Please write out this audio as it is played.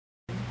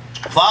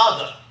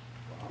Father.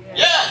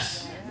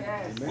 Yes.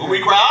 When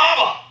we cry,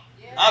 Abba,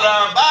 out of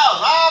our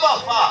bowels, Abba,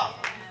 Father.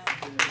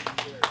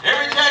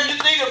 Every time you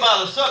think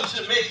about it, something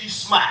should make you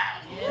smile.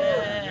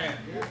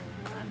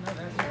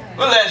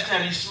 When the last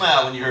time you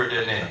smiled when you heard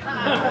that name?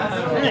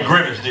 You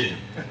grimaced, didn't you?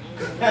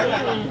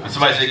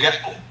 Somebody said, God,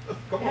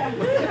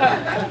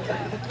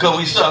 because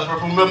we suffer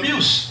from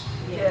abuse.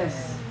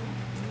 Yes.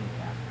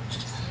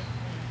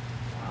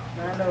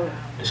 I know.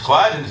 It's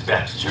quiet in this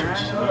Baptist church.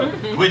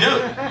 We do.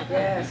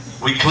 Yes.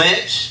 We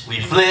clench, we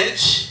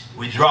flinch,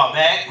 we draw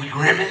back, we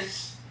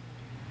grimace.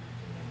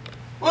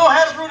 We don't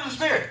have the fruit of the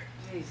Spirit.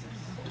 Jesus.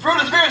 The fruit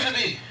of the Spirit should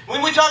be,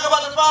 when we talk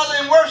about the Father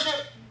in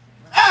worship,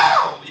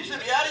 ow! You should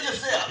be out of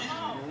yourself.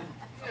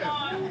 They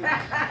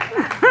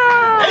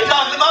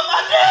talking about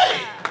my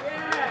daddy.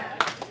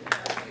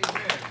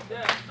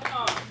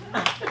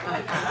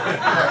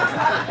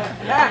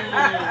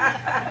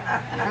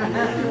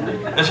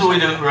 That's what we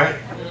do, right?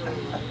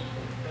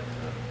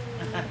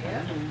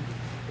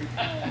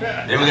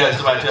 Then we got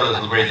somebody tell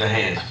us to raise their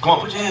hands. Come on,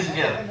 put your hands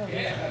together.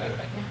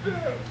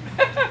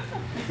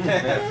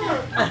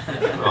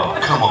 Oh,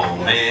 come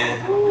on,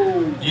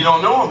 man. You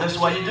don't know him. That's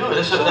why you do it.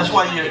 That's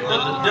why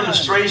the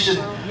demonstration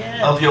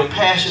of your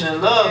passion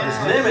and love is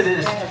limited.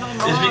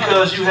 Is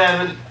because you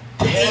haven't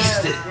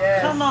tasted.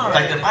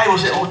 Like the Bible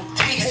said, oh,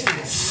 taste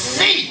and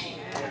see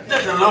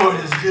that the Lord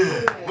is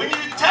good. When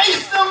you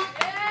taste him,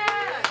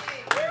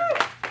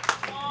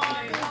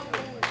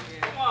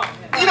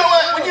 you know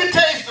what? When you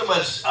taste him,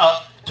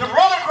 to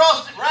run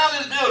around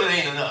this building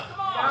ain't enough.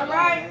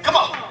 Come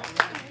on.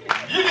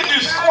 You can do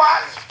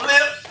squats,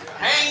 flips,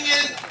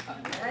 hanging,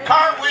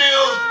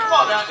 cartwheels. Come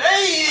on now. They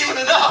ain't even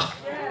enough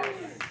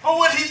for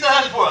what he's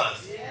done for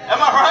us.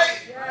 Am I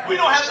right? We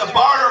don't have to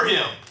barter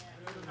him.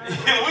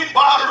 We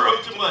barter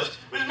him too much,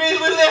 which means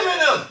we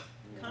limit him.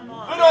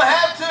 We don't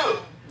have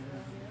to.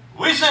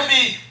 We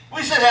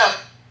should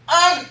have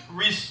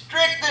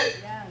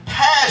unrestricted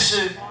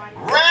passion,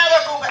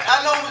 radical.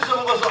 I know some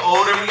of us are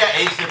older, we got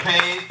aches and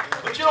pains,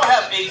 but you don't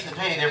have aches and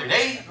pain every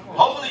day.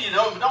 Hopefully you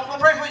don't, but don't go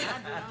pray for you.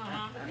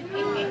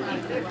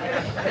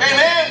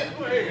 Amen.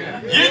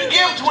 You can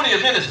give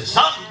 20 minutes of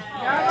something,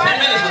 10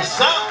 minutes of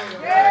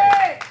something.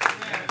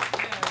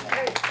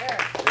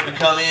 We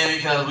come in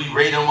because we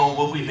rate them on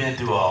what we've been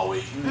through all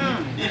week.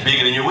 It's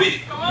bigger than your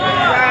week.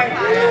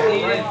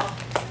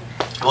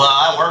 Well,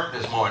 I worked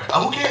this morning.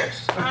 Oh, who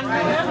cares?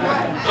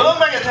 Don't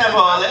make a time for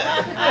all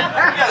that.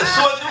 You got to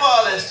sort through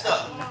all that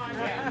stuff.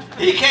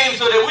 He came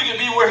so that we can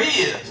be where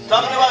he is.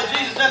 Talking about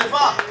Jesus and the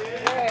Father.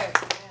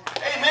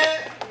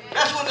 Amen.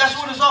 That's what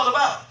it's all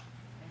about.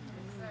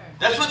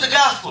 That's what the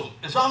gospel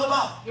is all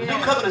about. The new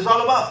covenant is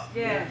all about.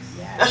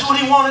 That's what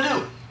he wanted to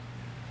do.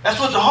 That's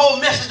what the whole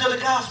message of the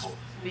gospel,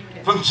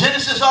 from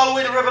Genesis all the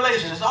way to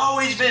Revelation, has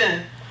always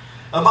been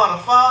about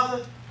a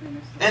father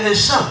and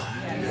his son.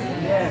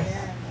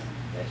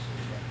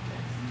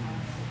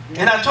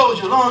 And I told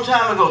you a long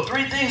time ago,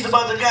 3 things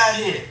about the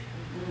Godhead,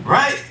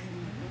 right?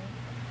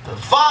 The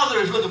Father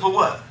is looking for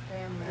what?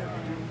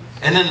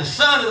 And then the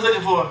Son is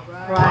looking for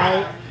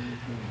bride.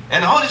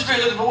 And the Holy Spirit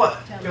is looking for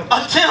what?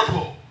 A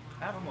temple.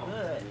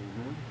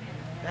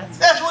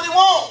 That's what he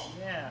wants.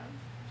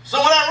 So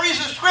when I read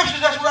the scriptures,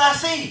 that's what I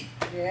see.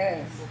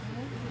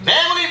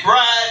 Family,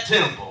 bride,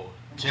 temple.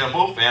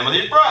 Temple,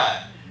 family,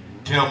 bride.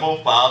 Temple,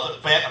 father,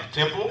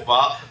 temple,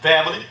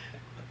 family,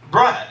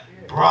 bride.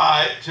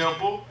 Bride,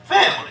 temple,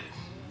 family.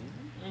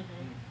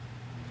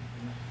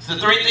 It's the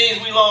 3 things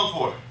we long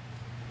for.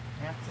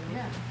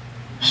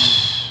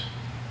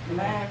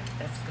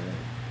 That's good.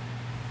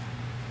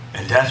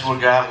 And that's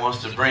what God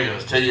wants to bring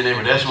us. Tell your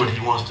neighbor, that's what he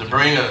wants to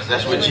bring us.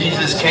 That's what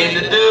Jesus came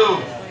to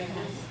do.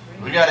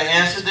 We got to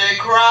answer that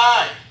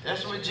cry.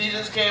 That's what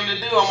Jesus came to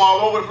do. I'm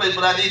all over the place,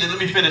 but let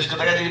me finish because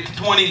I got to get to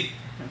 20.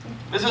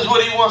 This is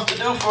what he wants to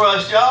do for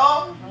us,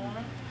 y'all.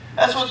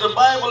 That's what the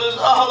Bible is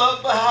all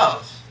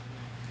about.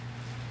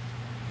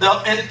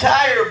 The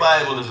entire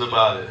Bible is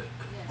about it.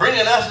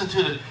 Bringing us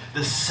into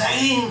the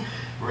same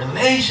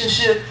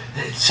relationship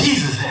that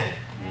Jesus had.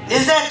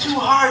 Is that too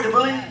hard to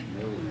believe?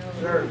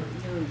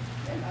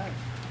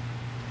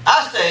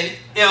 I say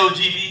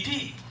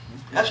LGBT.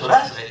 That's what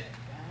I say.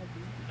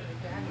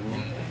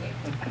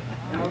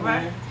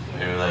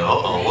 You're like,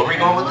 uh-oh, where are we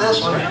going with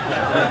this one?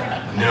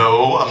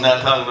 No, I'm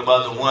not talking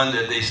about the one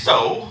that they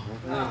stole.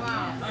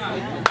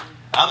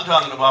 I'm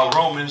talking about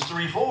Romans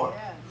 3:4.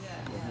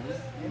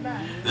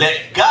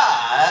 Let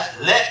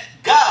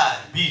God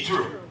be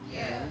true.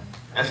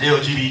 That's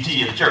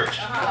LGBT in the church.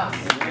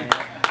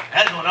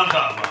 That's what I'm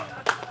talking about.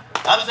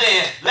 I'm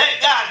saying, let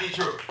God be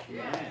true.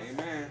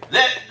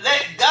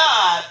 Let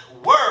God's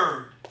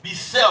word be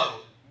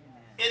settled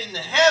in the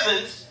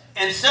heavens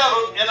and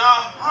settled in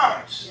our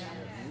hearts.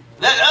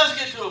 Let us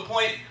get to a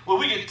point where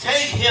we can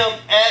take him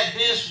at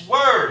his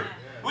word.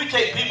 We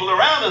take people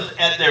around us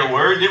at their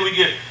word, then we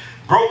get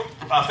broke.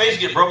 Our faces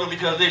get broken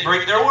because they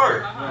break their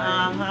word.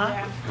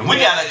 And we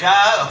got a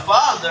God, a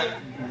father,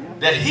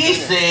 that he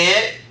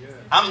said,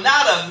 I'm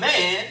not a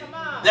man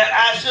that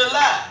I should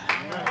lie,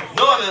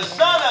 nor the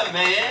son of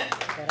man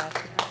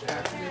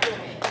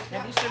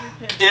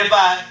If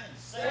I,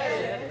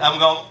 I'm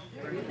going,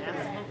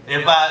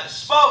 if I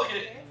spoke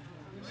it,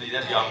 see,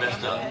 that's y'all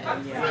messed up.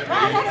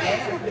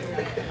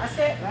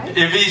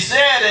 If he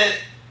said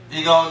it,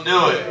 he gonna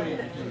do it.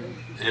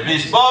 If he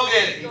spoke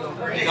it,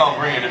 he gonna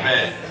bring it to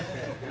bed.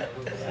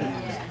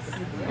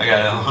 I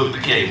gotta unhook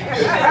the cables.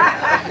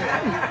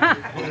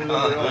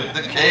 Unhook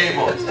the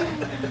cables.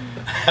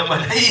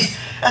 But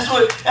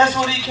that's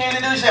what he came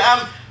to do. He said,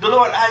 I'm the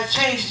Lord, I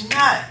change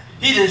not.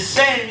 He the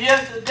same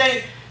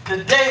yesterday,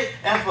 today,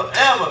 and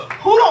forever.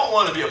 Who don't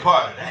want to be a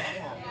part of that?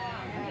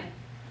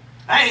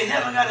 I ain't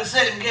never got to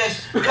second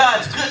guess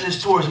God's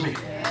goodness towards me.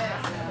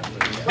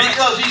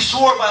 Because he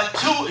swore by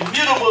two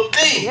immutable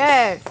things.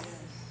 Yes.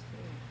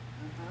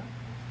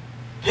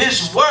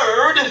 His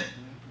word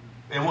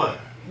and what?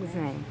 His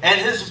name.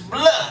 And his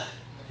blood.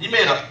 He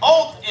made an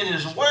oath in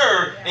his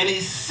word and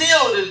he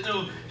sealed it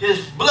through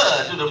his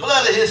blood, through the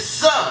blood of his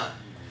son.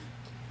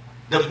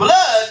 The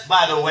blood,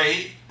 by the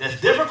way, that's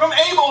different from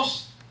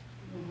Abel's.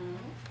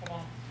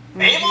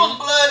 Abel's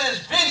blood is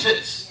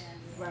vengeance.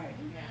 Right.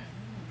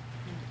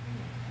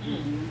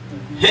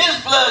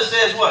 His blood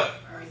says what?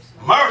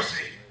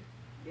 Mercy.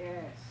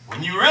 Yes.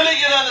 When you really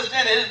get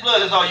understanding, his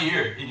blood is all you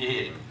hear in your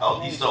head. Oh,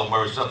 he's so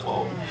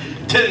merciful.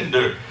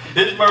 Tender.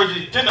 His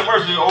mercy, tender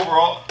mercy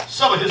overall.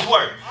 Some of his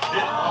word.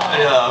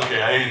 Yeah,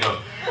 okay, I ain't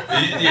know.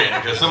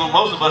 Yeah, because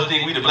most of us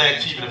think we the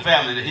black sheep of the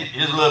family, that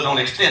his love don't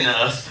extend to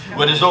us,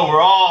 but it's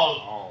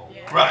overall.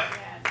 Right.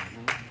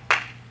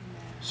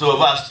 So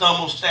if I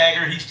stumble,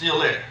 stagger, he's still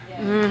there.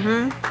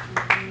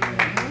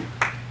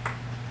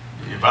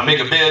 If I make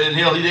a bed in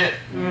hell, he there.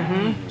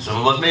 Some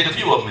of us made a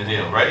few of them in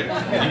hell, right?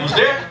 He was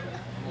there.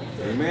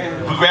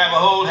 Amen. If we grab a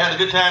hold, had a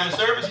good time in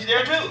service, he's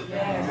there too.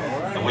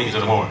 The wings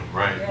of the morning,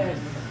 right?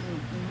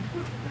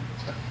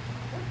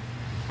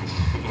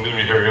 Let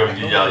me hurry up and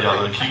give y'all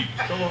little cute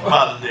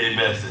Father's Day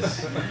message.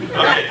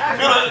 Okay,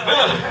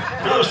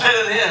 Philip said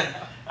unto him,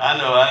 I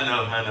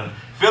know.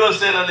 Philip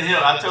said unto him,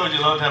 I told you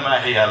a long time I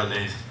hate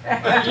holidays.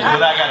 But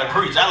I got to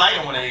preach. I like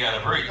them when I ain't got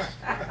to preach.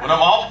 When I'm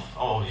off,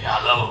 oh yeah,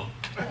 I love them.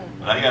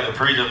 When I got to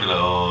preach, I'll be like,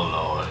 oh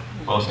Lord,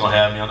 folks gonna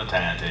have me on the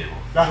timetable.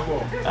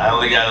 I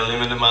only got a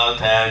limited amount of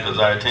time because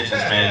our attention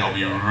span gonna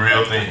be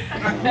real thin.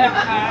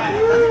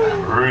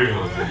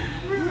 Real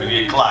thin. We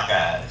get clock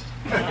eyes.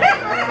 We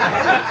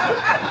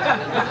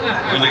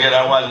look at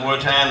our watch more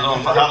times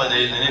on for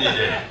holidays than any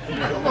day.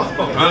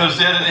 Philip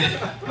said unto him,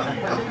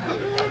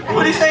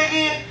 what did he say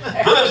again?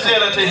 Philip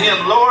said unto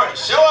him, Lord,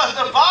 show us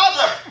the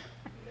Father,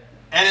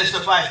 and it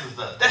suffices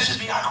us. That should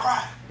be our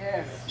cry.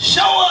 Yes.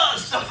 Show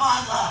us the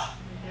Father.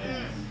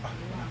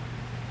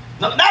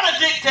 No, not a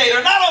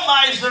dictator, not a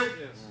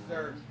miser,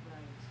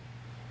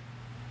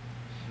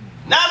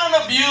 not an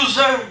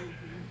abuser.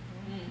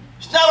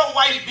 He's not a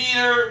wife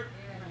beater.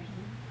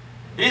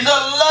 He's a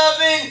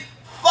loving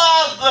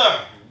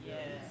Father.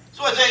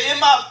 So I say, in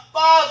my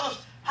Father's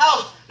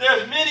house,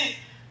 there's many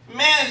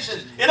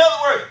mansions. In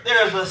other words,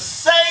 there's a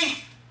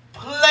safe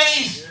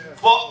place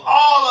for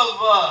all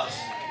of us.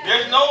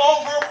 There's no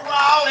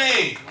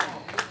overcrowding.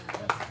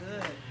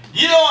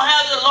 You don't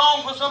have to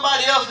long for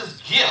somebody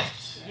else's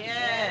gifts.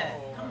 Yeah.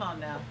 Come on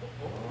now.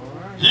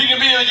 You can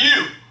be a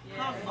you.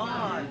 Come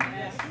on.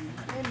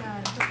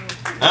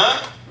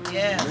 Huh?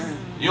 Yes.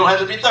 You don't have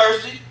to be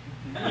thirsty.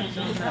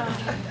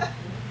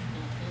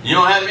 You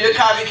don't have to be a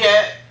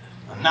copycat,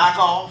 a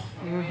knockoff.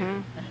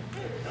 You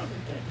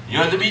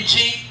don't have to be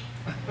cheap.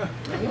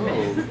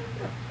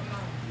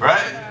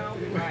 Right?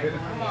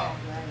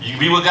 You can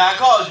be what God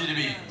calls you to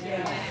be.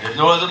 There's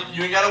no other,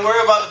 you ain't got to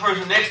worry about the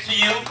person next to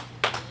you.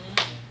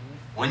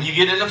 When you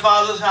get in the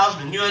Father's house,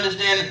 when you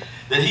understand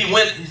that he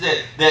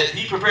said that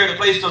he prepared a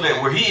place so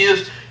that where he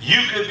is,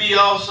 you could be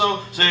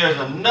also. So there's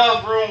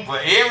enough room for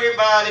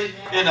everybody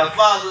in the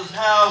Father's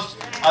house.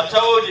 I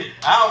told you,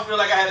 I don't feel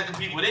like I had to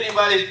compete with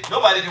anybody.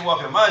 Nobody can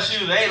walk in my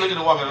shoes. I ain't looking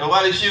to walk in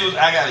nobody's shoes.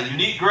 I got a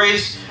unique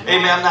grace.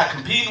 Amen. I'm not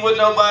competing with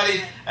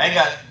nobody. I ain't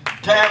got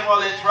time for all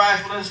that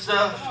trifling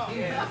stuff.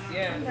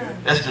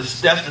 That's the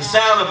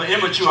sound of an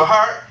immature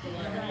heart.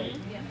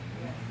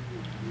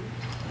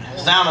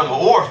 Sound of an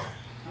orphan.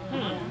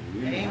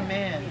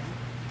 Amen.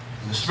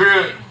 The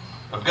Spirit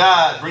of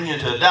God bring you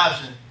into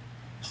adoption.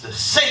 It's the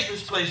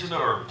safest place in the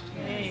earth.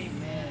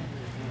 Amen.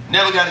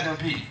 Never got to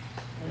compete.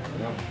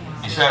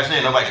 You start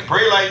saying nobody can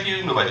pray like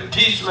you, nobody can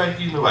teach like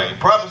you, nobody can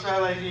prophesy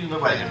like you,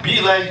 nobody can be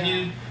like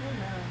you.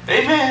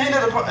 Amen. Ain't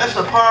that's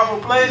a powerful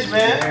place,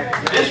 man.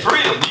 It's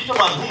freedom. You talking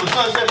about whom the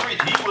Son set free?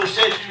 He will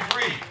set you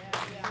free.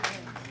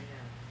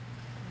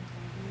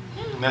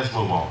 Let's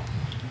move on.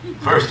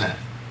 Verse 9.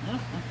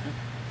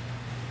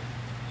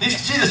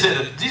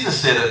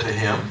 Jesus said unto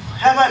him,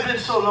 have I been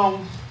so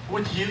long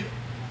with you,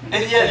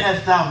 and yet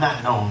hast thou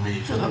not known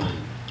me, Philip?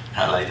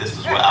 I like this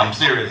as well. I'm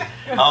serious.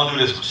 I don't do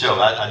this for show.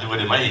 I do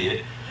it in my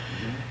head.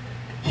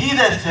 He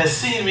that has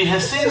seen me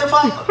has seen the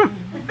Father.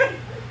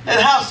 And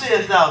how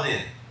sayest thou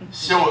then,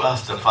 show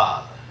us the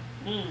Father?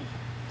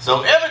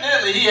 So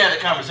evidently he had a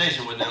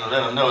conversation with them to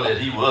let them know that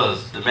he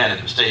was the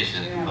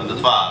manifestation of the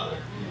Father.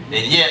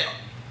 And yet,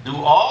 do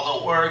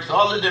all the works,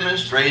 all the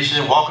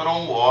demonstration, walking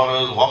on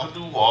waters, walking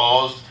through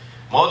walls,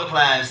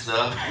 multiplying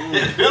stuff.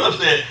 And Philip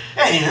said,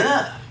 that ain't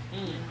enough.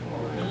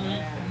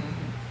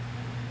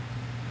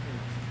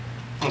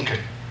 Okay.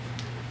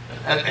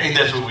 Ain't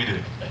that's what we do.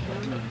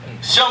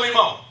 Show me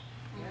more.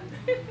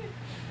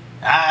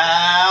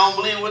 I don't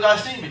believe what I've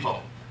seen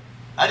before.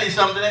 I need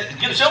something that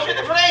show me a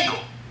different angle.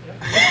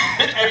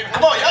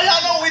 Come on,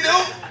 y'all know what we do.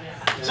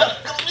 So,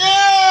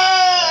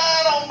 yeah,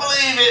 I don't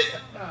believe it.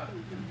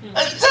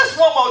 Just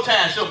one more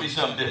time, show me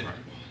something different.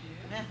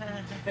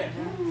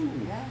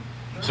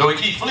 So we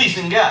keep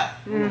fleecing God.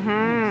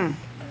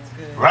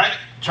 Right?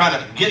 Trying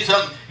to get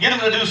him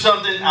to do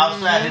something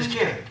outside his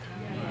character.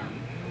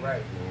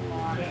 Right.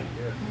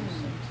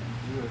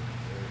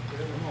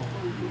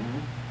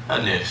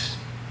 And this.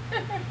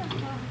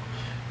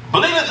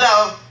 Believest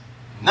thou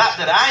not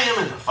that I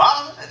am in the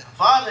Father, and the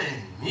Father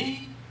in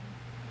me?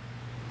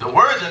 The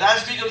words that I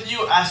speak unto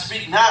you, I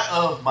speak not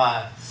of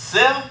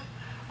myself,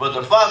 but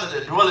the Father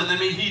that dwelleth in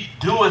me, he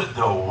doeth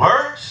the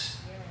works.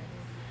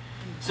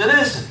 So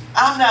listen,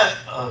 I'm not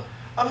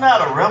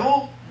a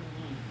rebel.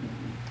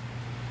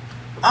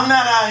 I'm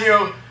not out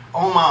here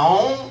on my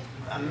own.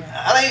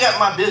 I ain't got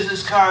my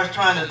business cards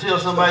trying to tell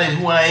somebody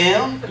who I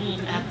am.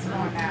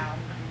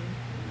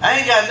 I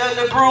ain't got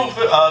nothing to prove,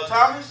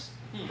 Thomas.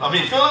 I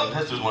mean, Philip.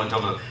 That's just one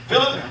talking about.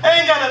 Philip, I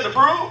ain't got nothing to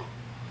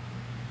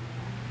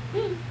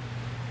prove.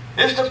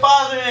 It's the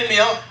Father in me.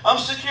 I'm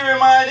securing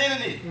my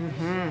identity.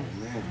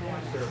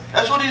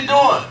 That's what he's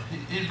doing.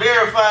 He's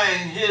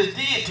verifying his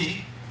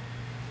deity.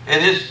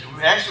 And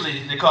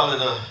actually, they call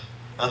it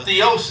a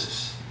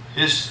theosis.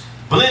 His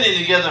blending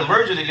together,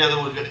 merging together,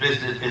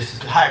 it's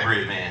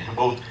hybrid man.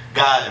 Both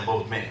God and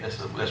both man. That's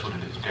what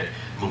it is. Okay,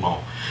 move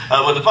on.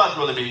 But the Father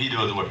dwelling in me, he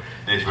does the work.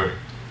 Next verse.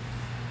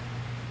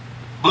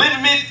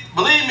 Believe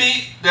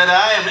me that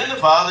I am in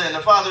the Father and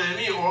the Father in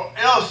me, or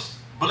else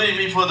believe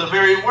me for the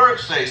very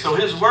work's sake. So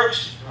his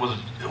works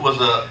was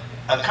a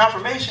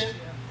confirmation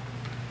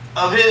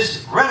of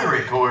his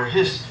rhetoric or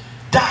his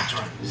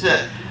doctrine. He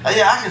said,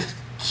 yeah, I can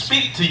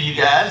speak to you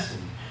guys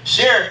and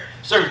share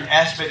certain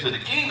aspects of the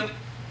kingdom,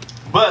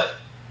 but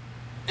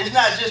it's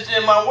not just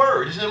in my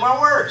word, it's in my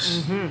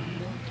works.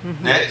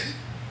 Next.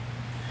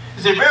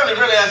 He said, verily,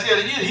 verily, I say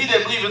unto you, he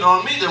that believeth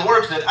on me, the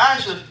works that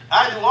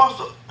I do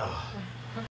also.